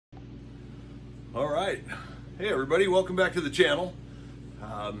All right. Hey everybody, welcome back to the channel.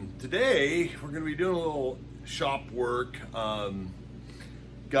 Today we're going to be doing a little shop work.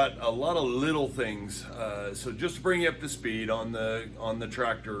 Got a lot of little things. So just to bring you up to speed on the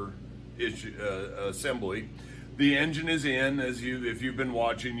tractor assembly, the engine is in. If you've been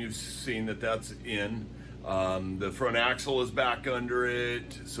watching, you've seen that that's in. The front axle is back under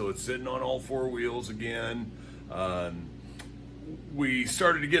it, so it's sitting on all four wheels again. We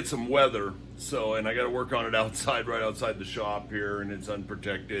started to get some weather, and I got to work on it outside, right outside the shop here, and it's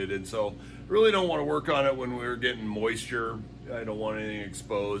unprotected, and so really don't want to work on it when we're getting moisture. I don't want anything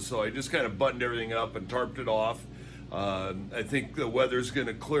exposed, so I just kind of buttoned everything up and tarped it off. I think the weather's going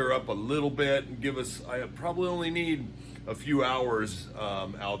to clear up a little bit and give us, I probably only need a few hours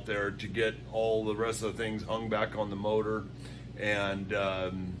out there to get all the rest of the things hung back on the motor, and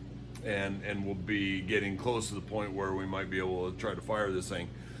we'll be getting close to the point where we might be able to try to fire this thing.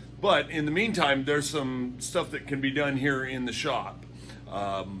 But in the meantime, there's some stuff that can be done here in the shop.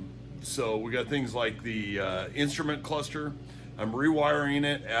 So we got things like the instrument cluster. I'm rewiring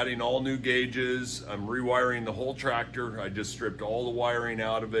it, adding all new gauges. I'm rewiring the whole tractor. I just stripped all the wiring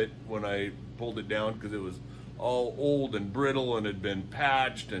out of it when I pulled it down because it was all old and brittle and had been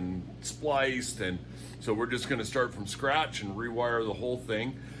patched and spliced, and so we're just going to start from scratch and rewire the whole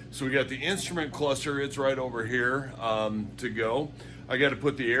thing. So we got the instrument cluster, it's right over here to go. I got to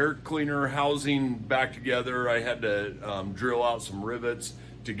put the air cleaner housing back together. I had to drill out some rivets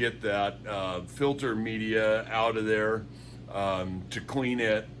to get that filter media out of there to clean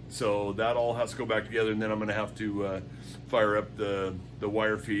it. So that all has to go back together, and then I'm going to have to fire up the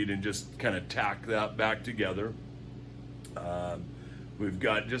wire feed and just kind of tack that back together. We've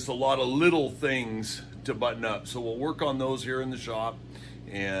got just a lot of little things to button up, so we'll work on those here in the shop,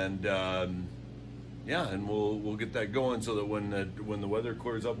 and yeah, and we'll get that going so that when the weather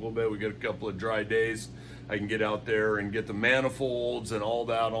clears up a little bit, we get a couple of dry days, I can get out there and get the manifolds and all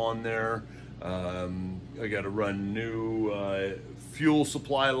that on there. I got to run new fuel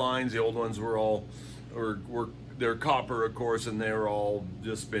supply lines. The old ones were they're copper, of course, and they're all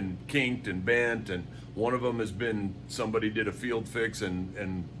just been kinked and bent, and one of them has been, somebody did a field fix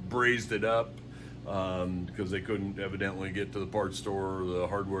and brazed it up because they couldn't evidently get to the parts store or the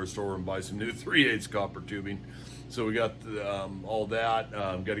hardware store and buy some new 3/8 copper tubing. So we got all that.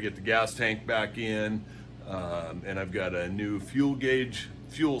 Got to get the gas tank back in, and I've got a new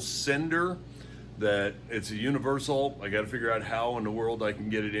fuel sender that it's a universal. I got to figure out how in the world I can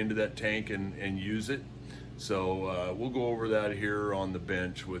get it into that tank and use it. So we'll go over that here on the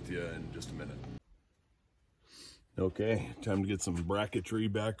bench with you in just a minute. Okay, time to get some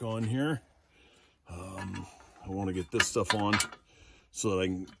bracketry back on here. I want to get this stuff on so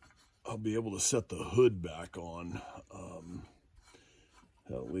that I'll be able to set the hood back on,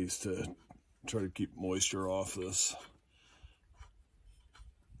 at least to try to keep moisture off this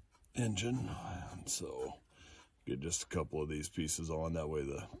engine. And so get just a couple of these pieces on, that way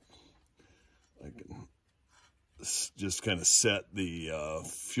I can just kind of set the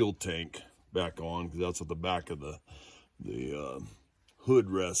fuel tank back on, because that's what the back of the hood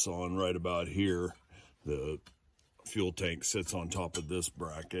rests on, right about here. The fuel tank sits on top of this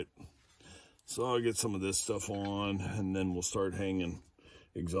bracket. So I'll get some of this stuff on, and then we'll start hanging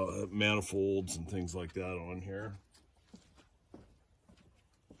manifolds and things like that on here.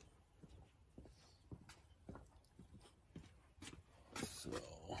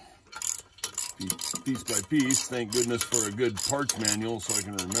 So piece by piece, thank goodness for a good parts manual so I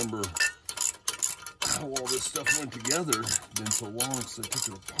can remember how all this stuff went together. It's been so long since I took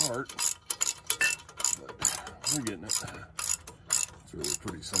it apart, but we're getting it. It's really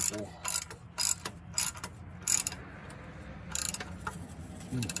pretty simple.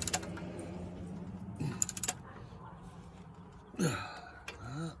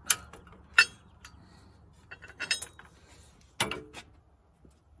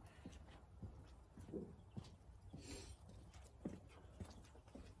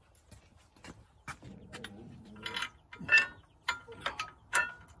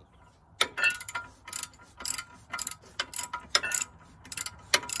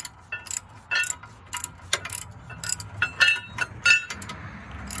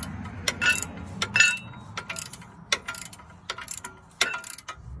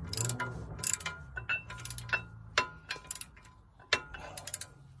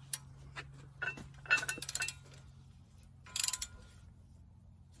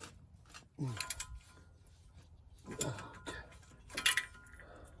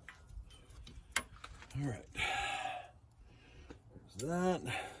 All right, there's that.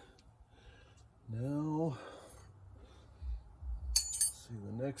 Now, see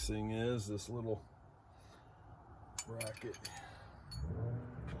the next thing is this little bracket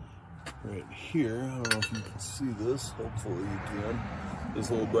right here. I don't know if you can see this. Hopefully you can. This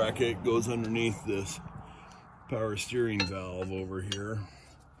little bracket goes underneath this power steering valve over here.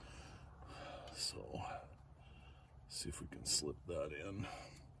 So, see if we can slip that in.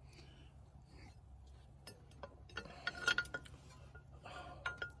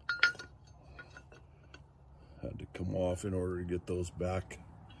 Had to come off in order to get those back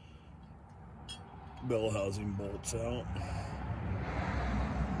bell housing bolts out.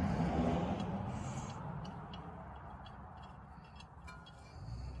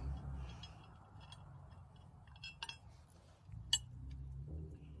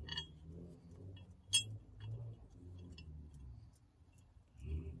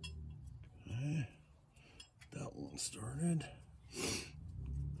 Okay, that one started.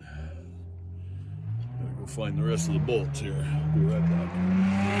 Gotta go find the rest of the bolts here. I'll be right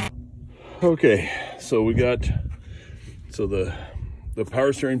back. Okay, so we got the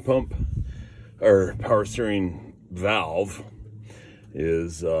power steering pump, or power steering valve,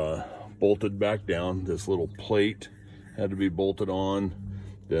 is bolted back down. This little plate had to be bolted on,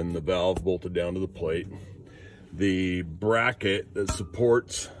 then the valve bolted down to the plate. The bracket that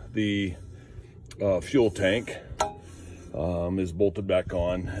supports the fuel tank is bolted back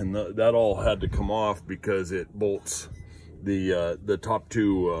on, and that all had to come off because it bolts the top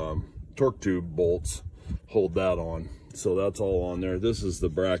two torque tube bolts hold that on. So that's all on there. This is the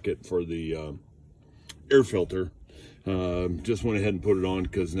bracket for the air filter. Just went ahead and put it on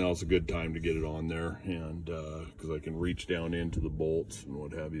because now it's a good time to get it on there, and because I can reach down into the bolts and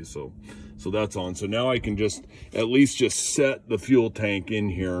what have you. So that's on. So now I can at least set the fuel tank in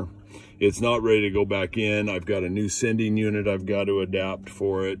here. It's not ready to go back in. I've got a new sending unit I've got to adapt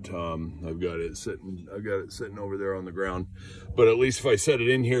for it. I've got it sitting over there on the ground. But at least if I set it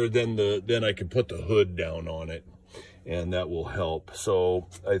in here, then I can put the hood down on it, and that will help. So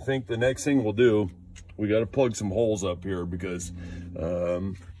I think the next thing we'll do, we got to plug some holes up here because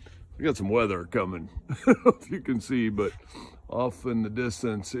we got some weather coming, if you can see. But off in the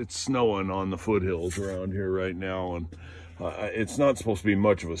distance, it's snowing on the foothills around here right now, and it's not supposed to be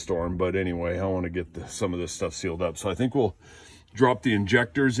much of a storm, but anyway, I want to get some of this stuff sealed up. So I think we'll drop the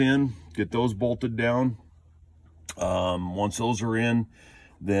injectors in, get those bolted down. Once those are in,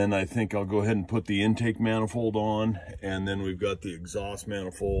 then I think I'll go ahead and put the intake manifold on, and then we've got the exhaust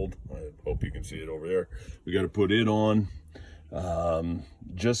manifold. I hope you can see it over there. We got to put it on.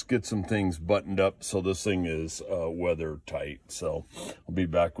 Just get some things buttoned up so this thing is weather tight. So I'll be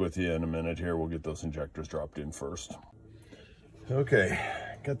back with you in a minute here. We'll get those injectors dropped in first. Okay,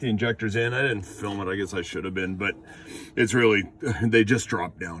 got the injectors in. I didn't film it, I guess I should have been, but it's really, they just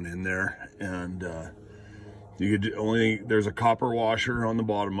drop down in there, and there's a copper washer on the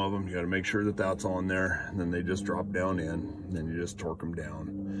bottom of them. You got to make sure that that's on there, and then they just drop down in, and then you just torque them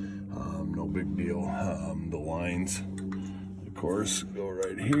down. No big deal. The lines, of course, go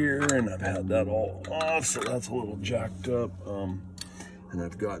right here, and I've had that all off, so that's a little jacked up. And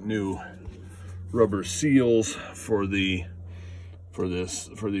I've got new rubber seals for these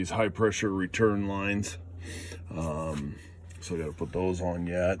high pressure return lines. So I got to put those on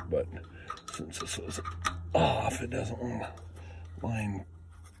yet, but since this is off, it doesn't want to line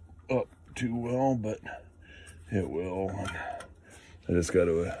up too well, but it will. I just got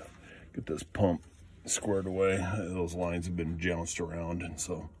to get this pump squared away. Those lines have been jounced around, and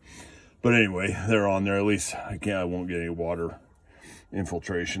so, but anyway, they're on there. At least I won't get any water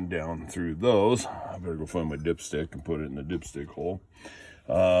infiltration down through those. I better go find my dipstick and put it in the dipstick hole.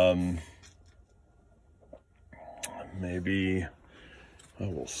 Maybe I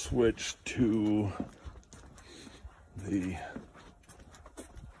will switch to the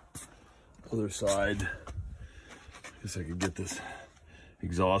other side. I guess I could get this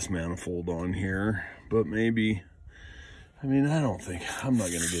exhaust manifold on here, but maybe, I mean, I'm not going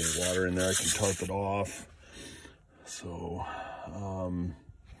to get any water in there. I can tarp it off. So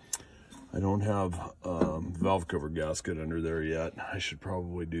I don't have valve cover gasket under there yet. I should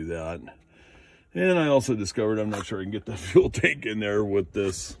probably do that. And I also discovered I'm not sure I can get the fuel tank in there with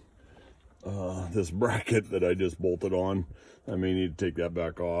this this bracket that I just bolted on. I may need to take that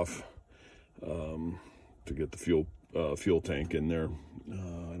back off to get the fuel tank in there.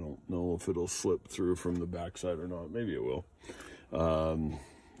 I don't know if it'll slip through from the backside or not. Maybe it will.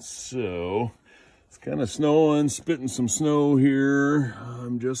 So it's kind of snowing, spitting some snow here.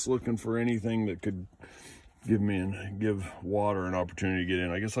 I'm just looking for anything that could give water an opportunity to get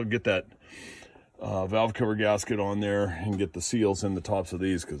in. I guess I'll get that valve cover gasket on there and get the seals in the tops of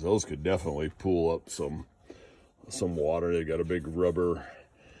these, because those could definitely pull up some water. They got a big rubber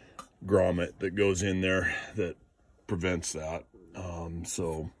grommet that goes in there that prevents that.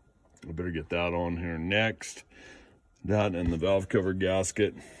 So I better get that on here next. That and the valve cover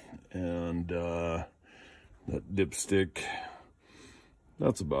gasket and that dipstick.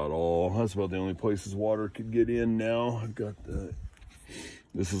 That's about all. That's about the only places water could get in now. I've got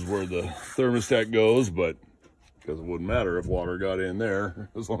this is where the thermostat goes, but because it wouldn't matter if water got in there,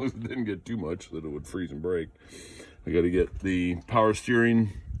 as long as it didn't get too much that it would freeze and break. I got to get the power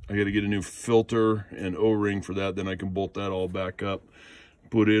steering. I got to get a new filter and O-ring for that. Then I can bolt that all back up,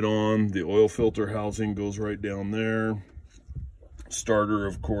 put it on. The oil filter housing goes right down there. Starter,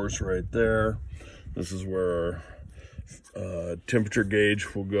 of course, right there. This is where our temperature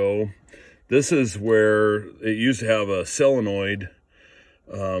gauge will go. This is where it used to have a solenoid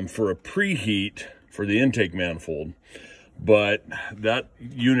for a preheat for the intake manifold, but that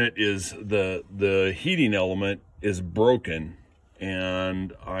unit is the heating element is broken,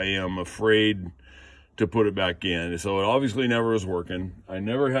 and I am afraid to put it back in. So it obviously never was working. I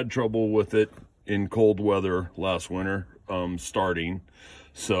never had trouble with it in cold weather last winter starting,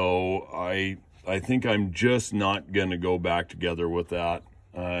 so I think I'm just not gonna go back together with that.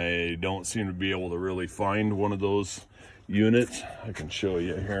 I don't seem to be able to really find one of those units. I can show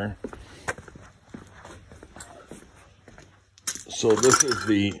you here. So this is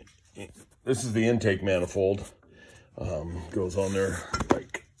the intake manifold. Goes on there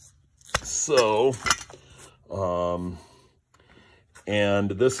like so.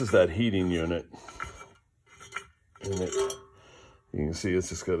 And this is that heating unit. And you can see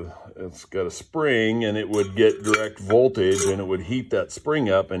it's got a spring, and it would get direct voltage, and it would heat that spring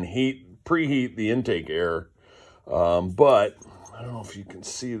up and preheat the intake air. But I don't know if you can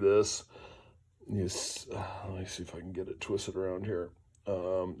see this. Let me see if I can get it twisted around here.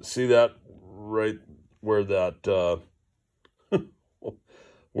 See that right where that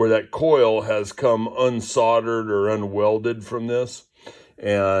where that coil has come unsoldered or unwelded from this,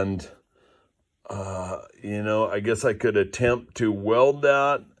 and you know, I guess I could attempt to weld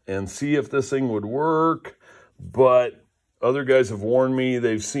that and see if this thing would work, but other guys have warned me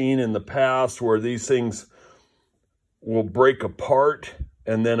they've seen in the past where these things will break apart,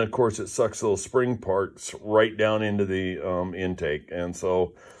 and then of course it sucks those spring parts right down into the intake. And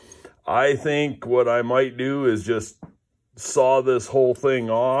so I think what I might do is just saw this whole thing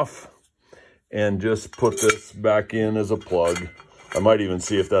off and just put this back in as a plug. I might even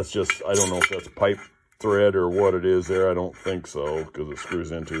see if that's just, I don't know if that's pipe thread or what it is there. I don't think so, because it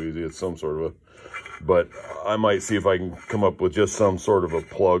screws in too easy. It's some sort of a, but I might see if I can come up with just some sort of a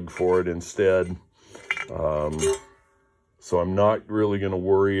plug for it instead. So I'm not really going to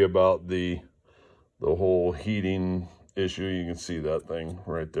worry about the whole heating issue. You can see that thing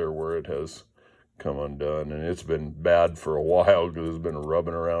right there where it has come undone, and it's been bad for a while because it's been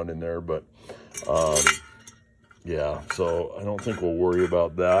rubbing around in there. But yeah, so I don't think we'll worry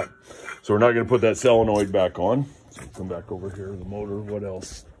about that. So we're not going to put that solenoid back on. So come back over here to the motor. What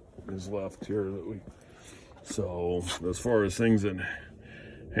else is left here that we... So as far as things that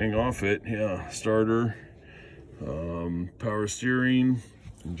hang off it, yeah, starter, power steering,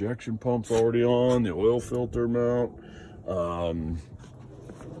 injection pump's already on, the oil filter mount. Got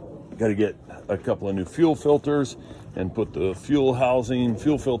to get a couple of new fuel filters and put the fuel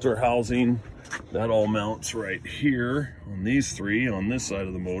filter housing. That all mounts right here on these three on this side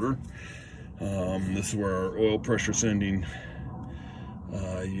of the motor. This is where our oil pressure sending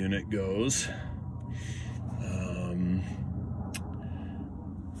unit goes.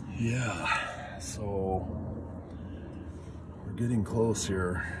 Yeah, so we're getting close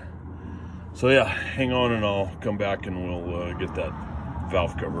here. So yeah, hang on and I'll come back and we'll get that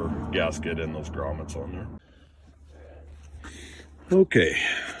valve cover gasket and those grommets on there. Okay,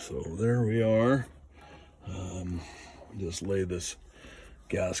 so there we are. Just lay this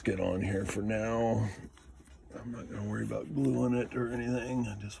gasket on here for now. I'm not going to worry about gluing it or anything.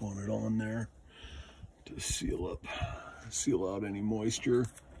 I just want it on there to seal out any moisture.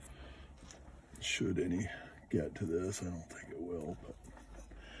 Should any get to this, I don't think it will. But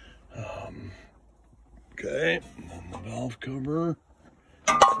okay, and then the valve cover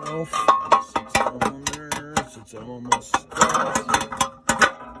itself sits on there. Sits on my stuff.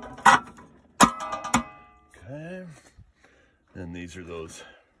 Okay, and these are those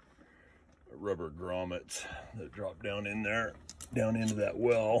rubber grommets that drop down in there, down into that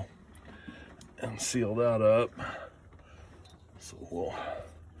well, and seal that up. So we'll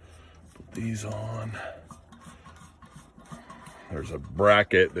put these on. There's a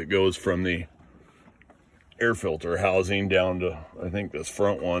bracket that goes from the air filter housing down to, I think, this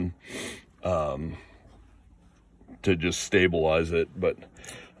front one, to just stabilize it. But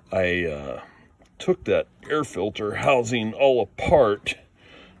I took that air filter housing all apart.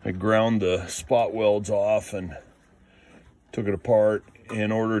 I ground the spot welds off and took it apart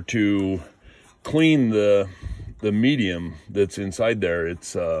in order to clean the medium that's inside there.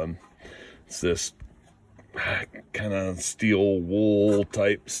 It's this kind of steel wool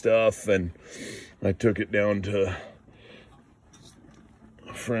type stuff, and I took it down to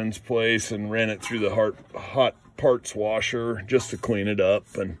a friend's place and ran it through the hot parts washer just to clean it up,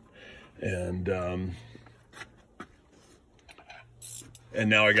 and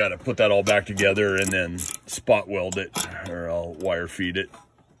now I got to put that all back together and then spot weld it, or I'll wire feed it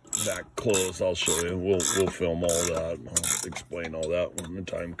back close. I'll show you. We'll film all that. I'll explain all that when the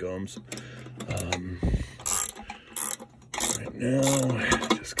time comes. Right now,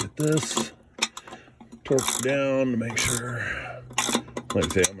 just get this torqued down to make sure. Like I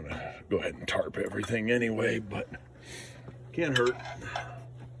say, I'm gonna go ahead and tarp everything anyway, but can't hurt.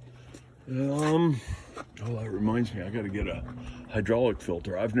 Oh, that reminds me, I got to get a hydraulic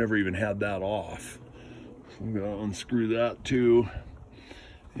filter. I've never even had that off. So I'm gonna unscrew that too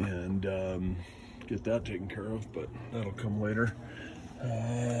and get that taken care of, but that'll come later.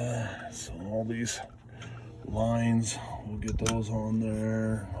 So all these lines, we'll get those on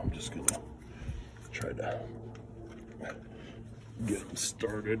there. I'm just gonna try to get them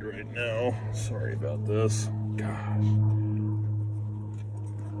started right now. Sorry about this. Gosh.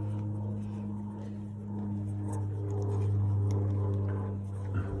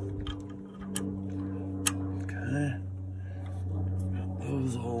 Okay. Got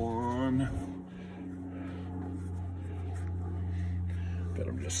those all on. Got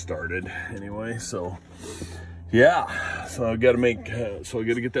them just started anyway, so yeah, so I got to make, so I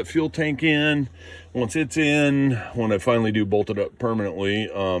got to get that fuel tank in. Once it's in, when I finally do bolt it up permanently,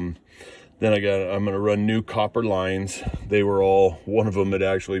 then I'm going to run new copper lines. They were all, one of them had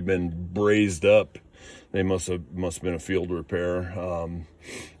actually been brazed up. They must have been a field repair,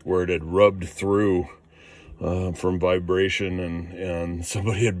 where it had rubbed through from vibration, and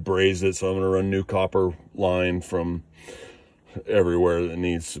somebody had brazed it. So I'm going to run new copper line from everywhere that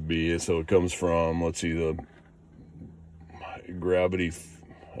needs to be. So it comes from, let's see, the gravity,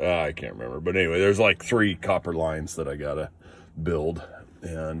 I can't remember, but anyway, there's like 3 copper lines that I gotta build,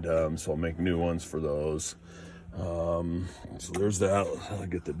 and so I'll make new ones for those. So there's that. I'll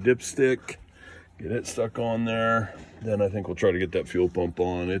get the dipstick, get it stuck on there. Then I think we'll try to get that fuel pump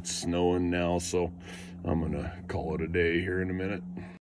on. It's snowing now, so I'm gonna call it a day here in a minute.